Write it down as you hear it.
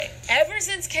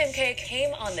since Kim K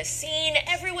came on the scene,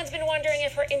 everyone's been wondering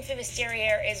if her infamous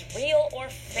derriere is real or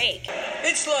fake.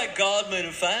 It's like God made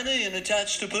a fanny and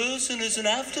attached a person as an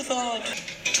afterthought.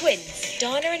 Twins,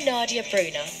 Dana and Nadia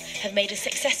Bruna, have made a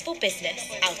successful business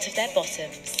out of their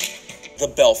bottoms. The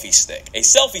Belfie Stick, a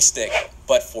selfie stick,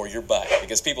 but for your butt,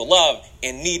 because people love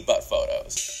and need butt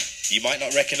photos. You might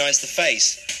not recognize the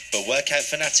face, but workout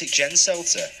fanatic Jen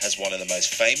Selter has one of the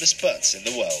most famous butts in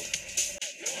the world.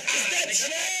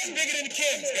 Bigger than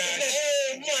Kim's, guys.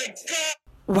 Oh my God.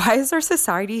 Why is our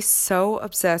society so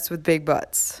obsessed with big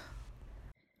butts?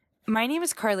 My name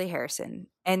is Carly Harrison,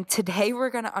 and today we're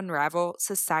going to unravel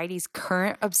society's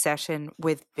current obsession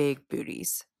with big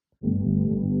booties.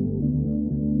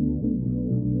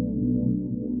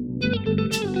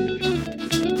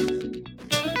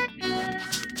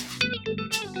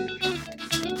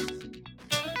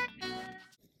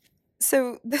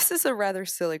 So this is a rather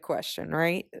silly question,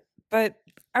 right? But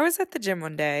I was at the gym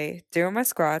one day doing my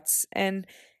squats, and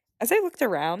as I looked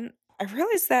around, I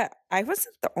realized that I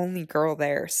wasn't the only girl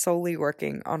there solely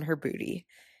working on her booty.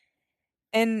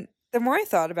 And the more I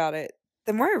thought about it,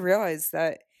 the more I realized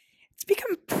that it's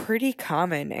become pretty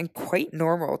common and quite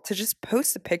normal to just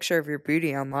post a picture of your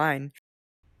booty online.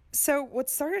 So what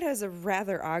started as a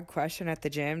rather odd question at the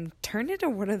gym turned into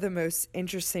one of the most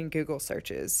interesting Google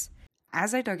searches.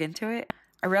 As I dug into it,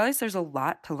 I realized there's a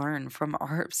lot to learn from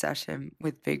our obsession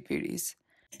with big booties.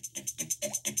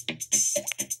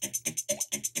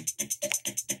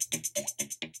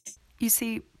 You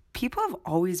see, people have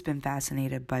always been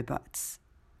fascinated by butts.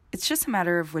 It's just a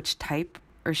matter of which type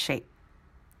or shape.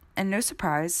 And no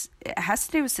surprise, it has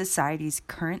to do with society's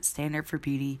current standard for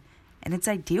beauty and its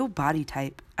ideal body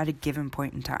type at a given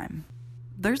point in time.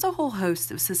 There's a whole host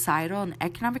of societal and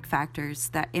economic factors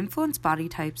that influence body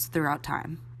types throughout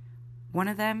time. One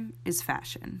of them is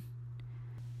fashion.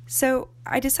 So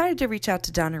I decided to reach out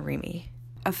to Donna Remy,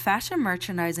 a fashion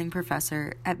merchandising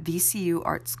professor at VCU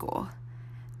Art School.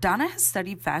 Donna has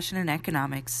studied fashion and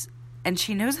economics, and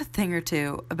she knows a thing or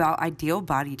two about ideal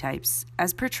body types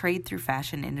as portrayed through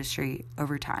fashion industry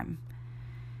over time.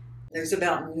 There's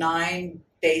about 9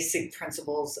 basic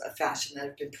principles of fashion that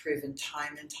have been proven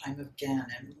time and time again.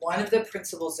 And one of the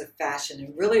principles of fashion,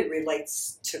 and really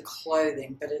relates to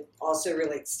clothing, but it also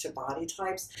relates to body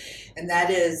types, and that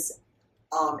is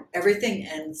everything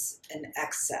ends in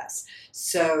excess.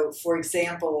 So, for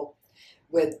example,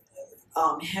 with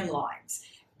hemlines,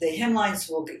 the hemlines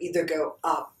will either go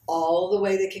up all the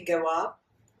way they can go up,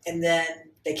 and then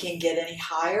they can't get any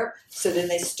higher, so then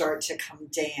they start to come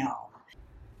down.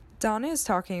 Donna is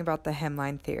talking about the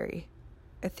hemline theory,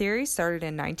 a theory started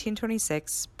in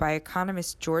 1926 by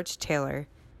economist George Taylor,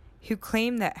 who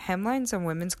claimed that hemlines on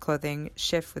women's clothing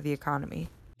shift with the economy.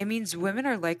 It means women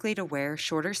are likely to wear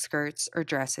shorter skirts or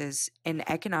dresses in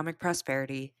economic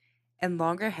prosperity and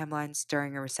longer hemlines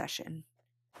during a recession.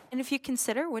 And if you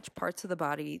consider which parts of the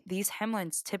body these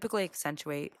hemlines typically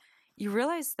accentuate, you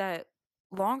realize that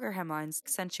longer hemlines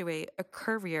accentuate a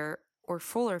curvier or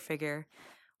fuller figure,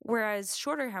 whereas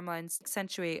shorter hemlines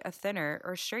accentuate a thinner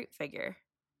or straight figure.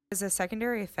 As a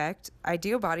secondary effect,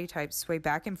 ideal body types sway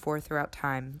back and forth throughout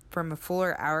time, from a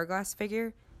fuller hourglass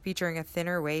figure featuring a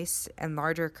thinner waist and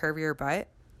larger, curvier butt,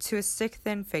 to a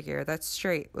stick-thin figure that's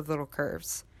straight with little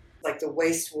curves. Like the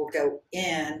waist will go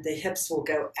in, the hips will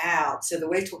go out, so the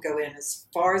waist will go in as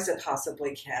far as it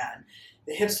possibly can.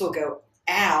 The hips will go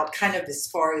out kind of as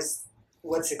far as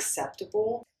what's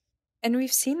acceptable. And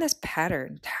we've seen this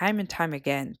pattern time and time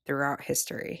again throughout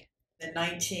history. In the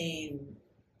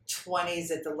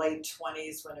 1920s, at the late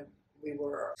 20s, when we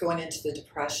were going into the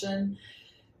Depression,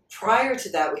 prior to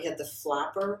that, we had the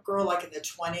flapper girl, like in the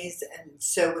 20s, and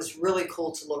so it was really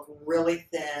cool to look really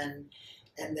thin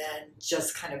and then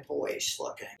just kind of boyish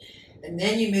looking. And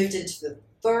then you moved into the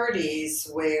 30s,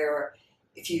 where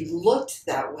if you looked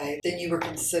that way, then you were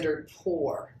considered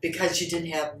poor because you didn't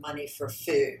have money for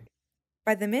food.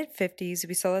 By the mid-50s,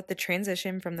 we saw that the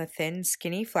transition from the thin,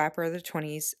 skinny flapper of the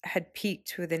 20s had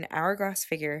peaked with an hourglass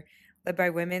figure led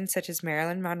by women such as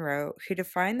Marilyn Monroe, who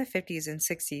defined the 50s and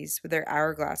 60s with their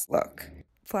hourglass look.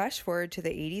 Flash forward to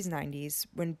the 80s, 90s,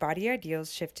 when body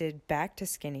ideals shifted back to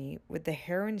skinny, with the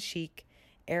heroin chic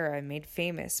era made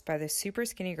famous by the super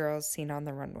skinny girls seen on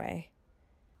the runway.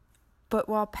 But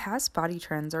while past body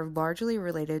trends are largely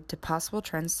related to possible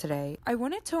trends today, I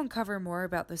wanted to uncover more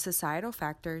about the societal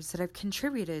factors that have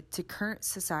contributed to current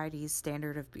society's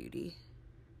standard of beauty.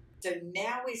 So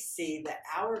now we see the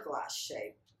hourglass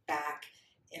shape back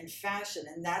in fashion,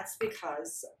 and that's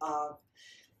because of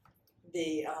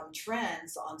the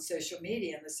trends on social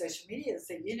media. And the social media is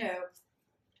that,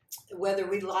 whether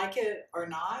we like it or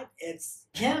not, it's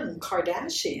Kim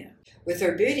Kardashian with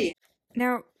her booty.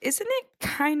 Now, isn't it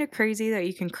kind of crazy that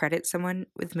you can credit someone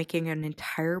with making an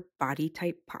entire body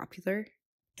type popular?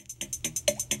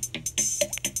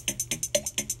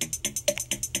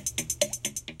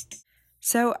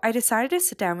 So I decided to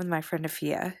sit down with my friend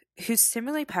Afia, who's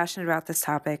similarly passionate about this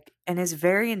topic and is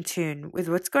very in tune with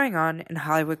what's going on in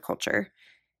Hollywood culture.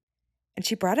 And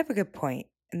she brought up a good point,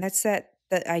 and that's that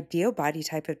the ideal body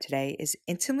type of today is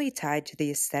intimately tied to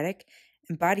the aesthetic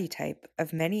and body type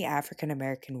of many African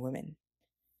American women.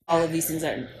 All of these things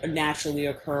that naturally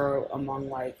occur among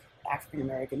like African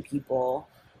American people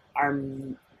are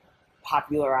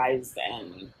popularized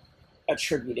and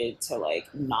attributed to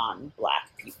like non-Black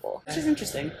people, which is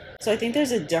interesting. So I think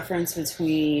there's a difference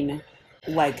between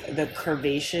like the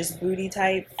curvaceous booty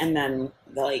type and then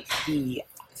like the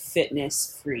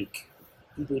fitness freak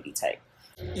booty type.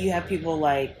 You have people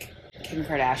like Kim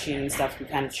Kardashian and stuff who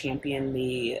kind of champion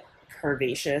the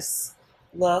curvaceous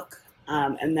look,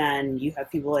 and then you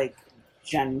have people like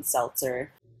Jen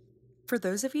Seltzer. For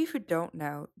those of you who don't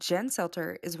know, Jen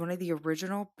Seltzer is one of the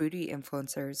original booty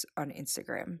influencers on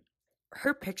Instagram.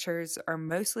 Her pictures are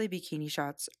mostly bikini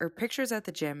shots or pictures at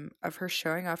the gym of her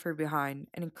showing off her behind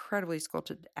and incredibly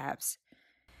sculpted abs.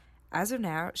 As of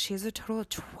now, she has a total of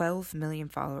 12 million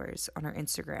followers on her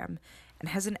Instagram and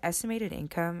has an estimated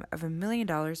income of $1 million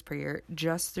per year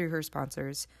just through her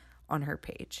sponsors on her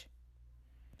page.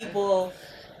 People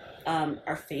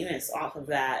are famous off of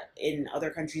that in other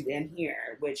countries and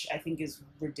here, which I think is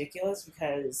ridiculous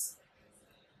because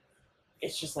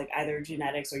it's just like either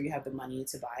genetics or you have the money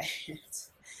to buy it.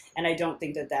 And I don't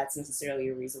think that that's necessarily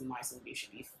a reason why somebody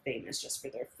should be famous just for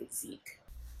their physique.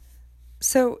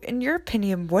 So, in your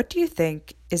opinion, what do you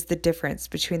think is the difference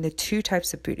between the two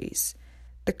types of booties?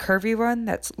 The curvy one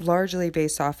that's largely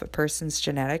based off a person's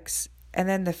genetics, and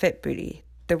then the fit booty,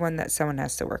 the one that someone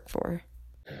has to work for?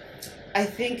 I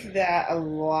think that a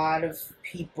lot of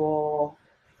people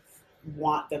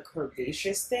want the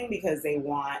curvaceous thing because they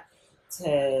want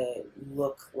to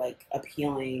look like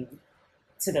appealing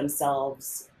to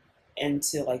themselves and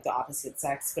to like the opposite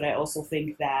sex. But I also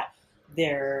think that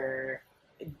the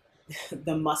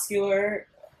muscular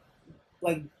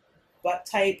like butt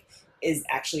type is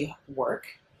actually work.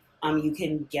 You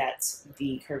can get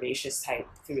the curvaceous type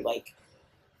through like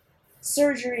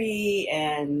surgery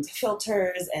and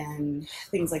filters and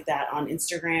things like that on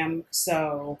Instagram.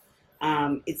 So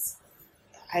I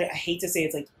hate to say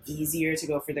it's like easier to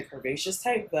go for the curvaceous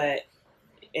type, but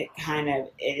it kind of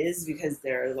is because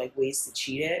there are like ways to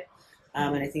cheat it.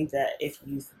 And I think that if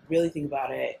you really think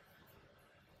about it,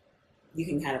 you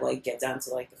can kind of like get down to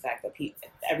like the fact that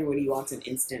everybody wants an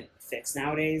instant fix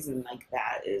nowadays, and like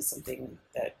that is something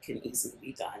that can easily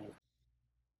be done.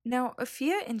 Now,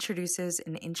 Afia introduces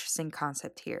an interesting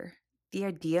concept here, the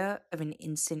idea of an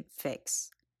instant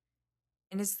fix.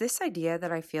 And it's this idea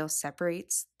that I feel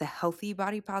separates the healthy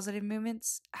body positive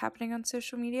movements happening on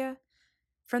social media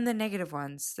from the negative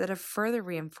ones that have further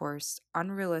reinforced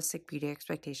unrealistic beauty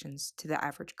expectations to the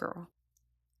average girl.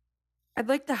 I'd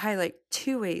like to highlight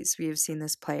two ways we have seen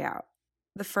this play out.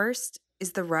 The first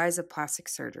is the rise of plastic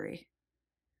surgery.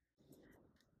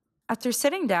 After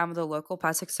sitting down with a local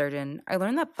plastic surgeon, I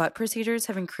learned that butt procedures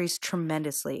have increased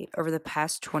tremendously over the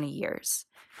past 20 years.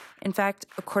 In fact,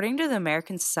 according to the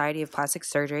American Society of Plastic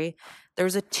Surgery, there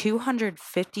was a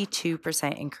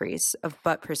 252% increase of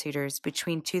butt procedures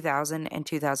between 2000 and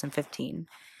 2015.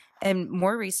 And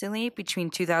more recently,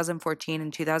 between 2014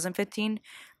 and 2015,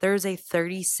 there was a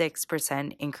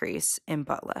 36% increase in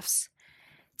butt lifts.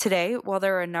 Today, while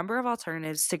there are a number of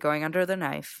alternatives to going under the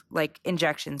knife, like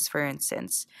injections for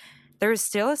instance, there is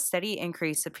still a steady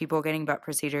increase of people getting butt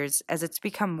procedures as it's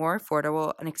become more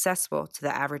affordable and accessible to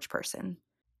the average person.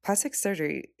 Plastic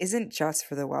surgery isn't just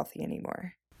for the wealthy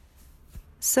anymore.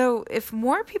 So, if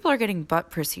more people are getting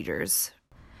butt procedures,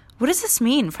 what does this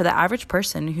mean for the average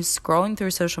person who's scrolling through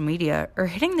social media or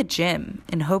hitting the gym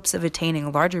in hopes of attaining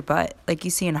a larger butt like you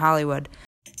see in Hollywood?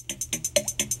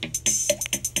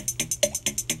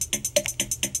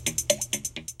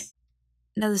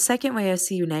 Now, the second way I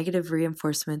see negative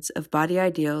reinforcements of body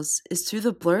ideals is through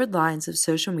the blurred lines of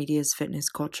social media's fitness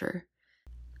culture.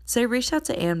 So I reached out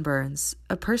to Ann Burns,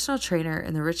 a personal trainer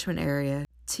in the Richmond area,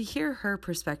 to hear her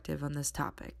perspective on this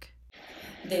topic.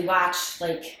 They watch,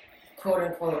 like, quote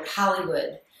unquote,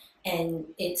 Hollywood, and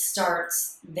it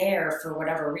starts there for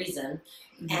whatever reason.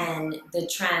 And the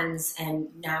trends, and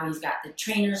now you've got the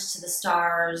trainers to the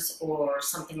stars or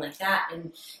something like that,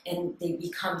 and they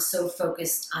become so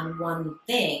focused on one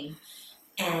thing,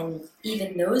 and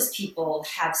even those people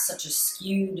have such a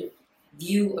skewed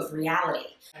view of reality.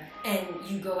 And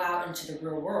you go out into the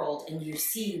real world and you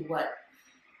see what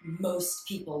most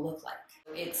people look like.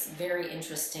 It's very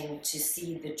interesting to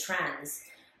see the trends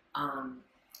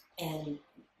and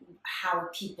how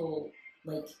people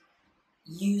like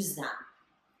use them,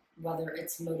 whether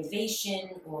it's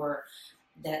motivation or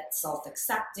that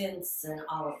self-acceptance and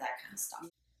all of that kind of stuff.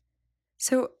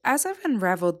 So, as I've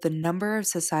unraveled the number of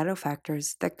societal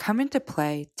factors that come into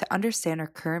play to understand our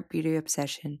current beauty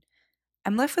obsession,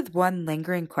 I'm left with one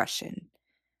lingering question,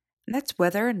 and that's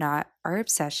whether or not our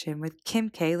obsession with Kim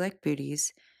K-like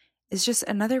booties is just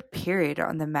another period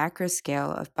on the macro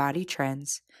scale of body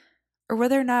trends, or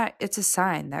whether or not it's a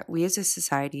sign that we as a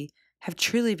society have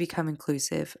truly become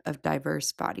inclusive of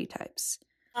diverse body types.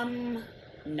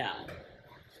 No.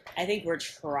 I think we're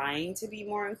trying to be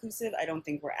more inclusive. I don't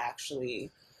think we're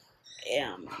actually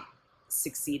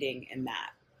succeeding in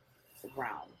that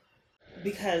realm.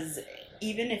 Because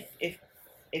even if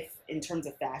in terms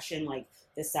of fashion, like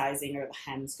the sizing or the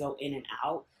hems go in and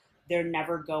out, they're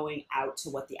never going out to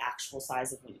what the actual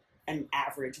size of an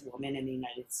average woman in the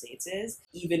United States is.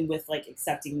 Even with like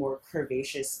accepting more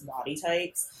curvaceous body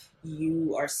types,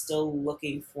 you are still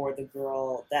looking for the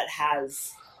girl that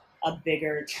has a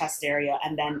bigger chest area,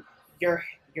 and then your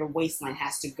waistline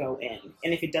has to go in.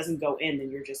 And if it doesn't go in,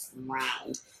 then you're just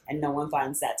round, and no one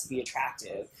finds that to be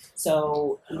attractive.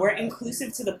 So we're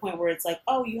inclusive to the point where it's like,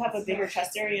 oh, you have a bigger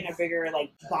chest area and a bigger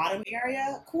like bottom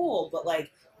area, cool, but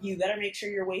like you better make sure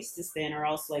your waist is thin, or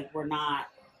else like we're not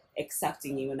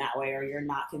accepting you in that way, or you're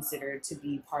not considered to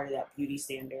be part of that beauty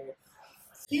standard.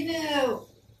 You know,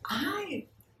 I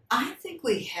think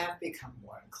we have become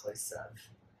more inclusive.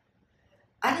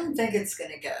 I don't think it's going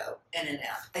to go in and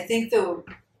out. I think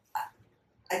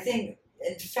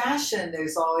in fashion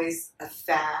there's always a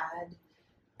fad,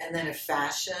 and then a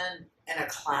fashion and a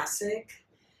classic.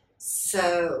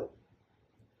 So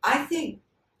I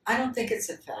don't think it's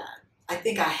a fad. I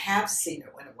think I have seen it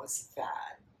when it was a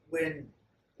fad, when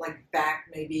like back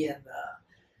maybe in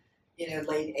the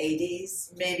late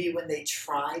 80s, maybe when they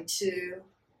tried to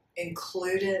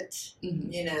include it,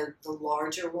 the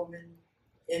larger woman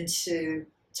into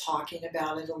talking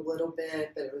about it a little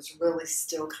bit, but it was really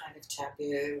still kind of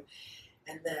taboo.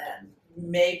 And then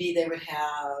maybe they would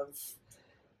have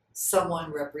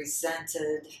someone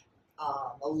represented,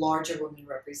 a larger woman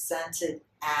represented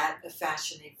at a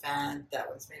fashion event that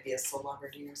was maybe a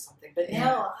celebrity or something. But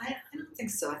no, I don't think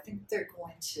so. I think they're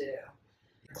going to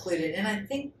include it. And I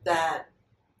think that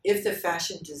if the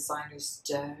fashion designers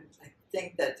don't, I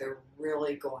think that they're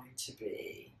really going to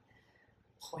be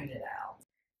pointed out.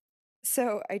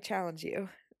 So I challenge you.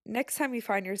 Next time you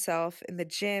find yourself in the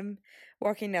gym,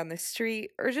 walking down the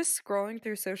street, or just scrolling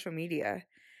through social media,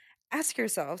 ask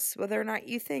yourselves whether or not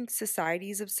you think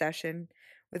society's obsession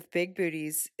with big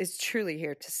booties is truly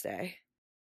here to stay.